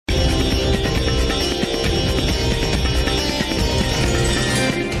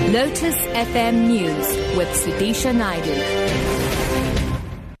Lotus FM News with SUDISHA Naidu.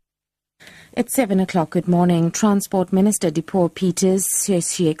 It's 7 o'clock. Good morning. Transport Minister Dipuo Peters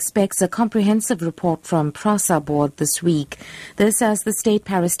says she expects a comprehensive report from PRASA board this week. This as the state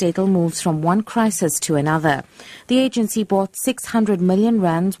parastatal moves from one crisis to another. The agency bought 600 million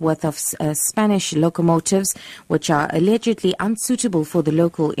rand worth of Spanish locomotives, which are allegedly unsuitable for the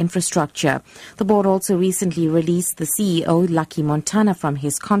local infrastructure. The board also recently released the CEO, Lucky Montana, from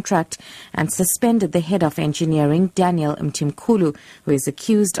his contract and suspended the head of engineering, Daniel Mtimkulu, who is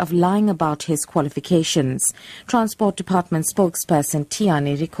accused of lying about his qualifications. Transport Department spokesperson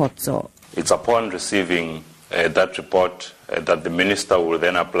Tiani Rikotso. It's upon receiving that report that the minister will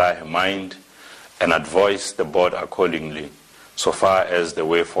then apply her mind and advise the board accordingly, so far as the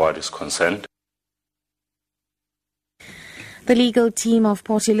way forward is concerned. The legal team of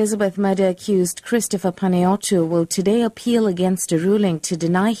Port Elizabeth murder accused Christopher Panayiotou will today appeal against a ruling to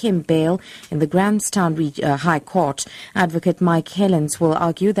deny him bail in the Grahamstown High Court. Advocate Mike Helens will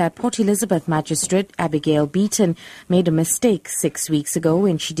argue that Port Elizabeth magistrate Abigail Beaton made a mistake 6 weeks ago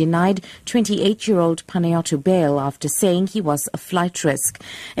when she denied 28-year-old Panayiotou bail after saying he was a flight risk.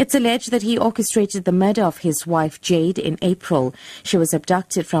 It's alleged that he orchestrated the murder of his wife Jade in April. She was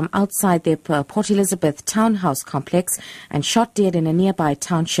abducted from outside their Port Elizabeth townhouse complex and shot dead in a nearby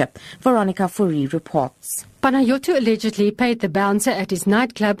township. Veronica Fourie reports. Panayiotou allegedly paid the bouncer at his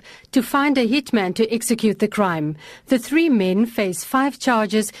nightclub to find a hitman to execute the crime. The three men face 5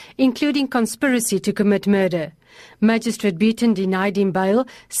 charges, including conspiracy to commit murder. Magistrate Beaton denied him bail,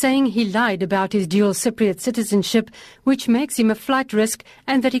 saying he lied about his dual Cypriot citizenship, which makes him a flight risk,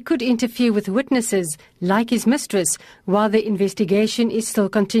 and that he could interfere with witnesses, like his mistress, while the investigation is still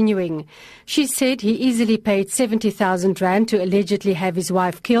continuing. She said he easily paid 70,000 rand to allegedly have his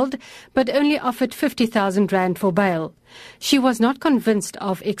wife killed, but only offered 50,000 rand for bail. She was not convinced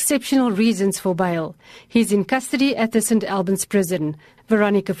of exceptional reasons for bail. He's in custody at the St. Albans prison.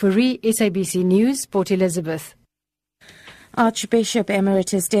 Veronica Fourie, SABC News, Port Elizabeth. Archbishop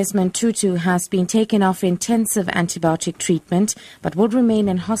Emeritus Desmond Tutu has been taken off intensive antibiotic treatment but would remain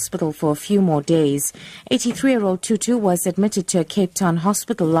in hospital for a few more days. 83-year-old Tutu was admitted to a Cape Town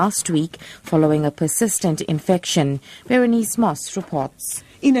hospital last week following a persistent infection. Berenice Moss reports.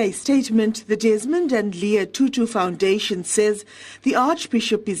 In a statement, the Desmond and Leah Tutu Foundation says the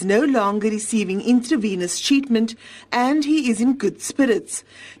Archbishop is no longer receiving intravenous treatment and he is in good spirits.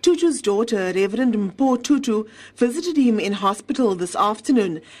 Tutu's daughter, Reverend Mpho Tutu, visited him in hospital this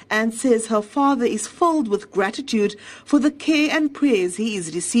afternoon and says her father is filled with gratitude for the care and prayers he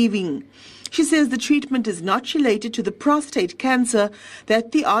is receiving. She says the treatment is not related to the prostate cancer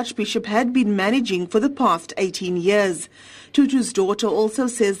that the Archbishop had been managing for the past 18 years. Tutu's daughter also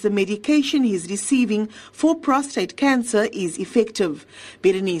says the medication he is receiving for prostate cancer is effective.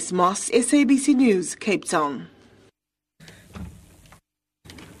 Berenice Moss, SABC News, Cape Town.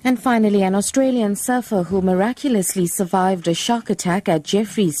 And finally, an Australian surfer who miraculously survived a shark attack at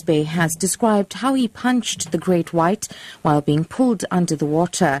Jeffreys Bay has described how he punched the great white while being pulled under the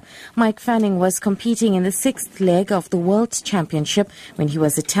water. Mike Fanning was competing in the 6th leg of the World Championship when he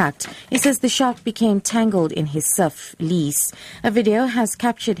was attacked. He says the shark became tangled in his surf lease. A video has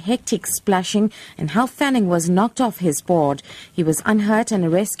captured hectic splashing and how Fanning was knocked off his board. He was unhurt and a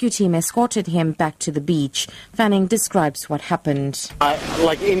rescue team escorted him back to the beach. Fanning describes what happened. I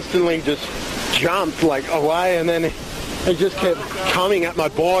instantly just jumped away, and then it just kept coming at my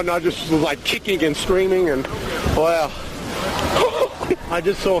board, and I just was kicking and screaming, and wow. I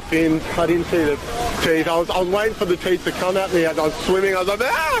just saw fins. I didn't see the teeth. I was waiting for the teeth to come at me as I was swimming. I was like,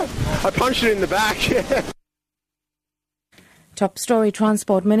 ah! I punched it in the back. Yeah. Top story.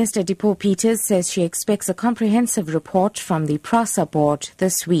 Transport Minister Dipuo Peters says she expects a comprehensive report from the PRASA board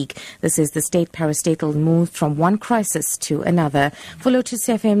this week. This is the state parastatal move from one crisis to another. For Lotus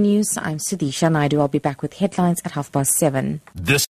FM News, I'm SUDISHA Naidu. I'll be back with headlines at 7:30.